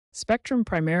Spectrum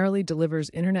primarily delivers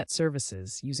internet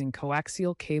services using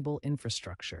coaxial cable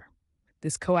infrastructure.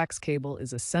 This coax cable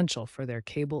is essential for their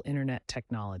cable internet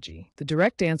technology. The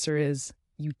direct answer is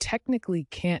you technically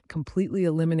can't completely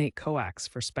eliminate coax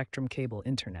for Spectrum cable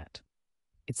internet.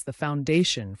 It's the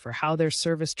foundation for how their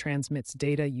service transmits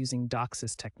data using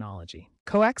DOCSIS technology.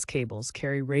 Coax cables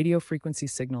carry radio frequency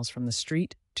signals from the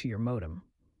street to your modem.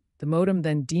 The modem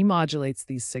then demodulates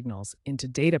these signals into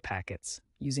data packets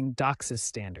using DOCSIS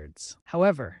standards.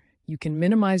 However, you can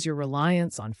minimize your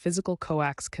reliance on physical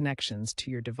coax connections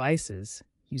to your devices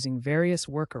using various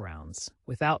workarounds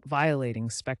without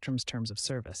violating Spectrum's terms of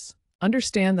service.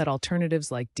 Understand that alternatives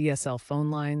like DSL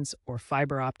phone lines or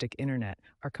fiber optic internet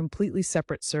are completely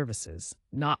separate services,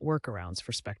 not workarounds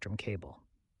for Spectrum cable.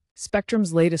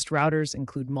 Spectrum's latest routers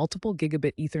include multiple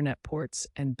gigabit Ethernet ports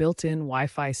and built-in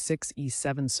Wi-Fi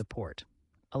 6E7 support,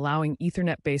 allowing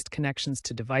Ethernet-based connections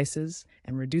to devices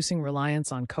and reducing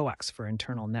reliance on coax for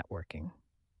internal networking.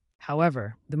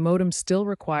 However, the modem still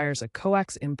requires a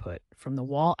coax input from the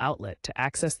wall outlet to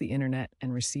access the internet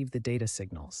and receive the data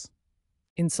signals.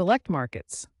 In select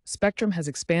markets, Spectrum has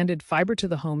expanded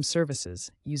fiber-to-the-home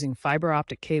services using fiber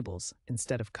optic cables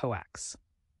instead of coax.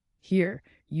 Here,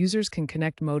 users can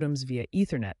connect modems via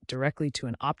Ethernet directly to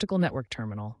an optical network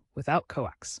terminal without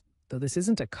coax, though this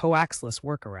isn't a coaxless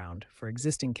workaround for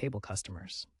existing cable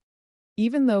customers.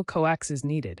 Even though coax is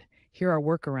needed, here are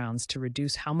workarounds to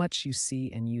reduce how much you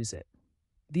see and use it.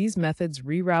 These methods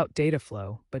reroute data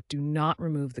flow but do not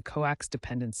remove the coax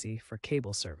dependency for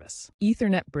cable service.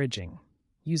 Ethernet bridging.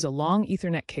 Use a long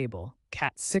Ethernet cable,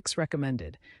 Cat6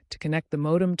 recommended, to connect the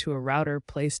modem to a router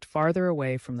placed farther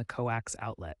away from the coax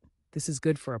outlet. This is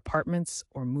good for apartments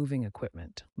or moving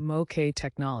equipment. MoK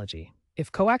technology.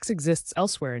 If coax exists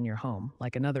elsewhere in your home,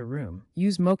 like another room,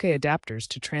 use MoK adapters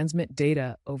to transmit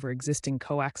data over existing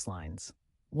coax lines.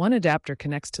 One adapter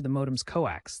connects to the modem's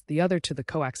coax, the other to the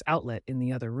coax outlet in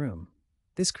the other room.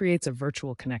 This creates a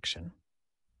virtual connection.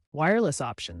 Wireless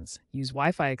options. Use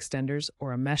Wi-Fi extenders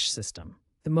or a mesh system.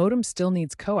 The modem still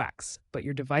needs coax, but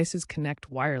your devices connect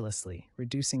wirelessly,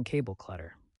 reducing cable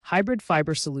clutter. Hybrid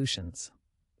fiber solutions.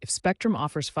 If Spectrum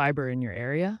offers fiber in your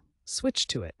area, switch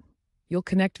to it. You'll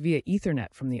connect via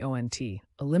Ethernet from the ONT,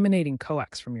 eliminating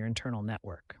coax from your internal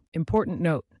network. Important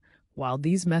note, while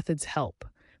these methods help,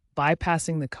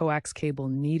 bypassing the coax cable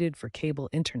needed for cable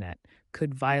internet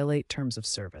could violate terms of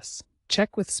service.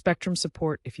 Check with Spectrum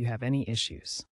support if you have any issues.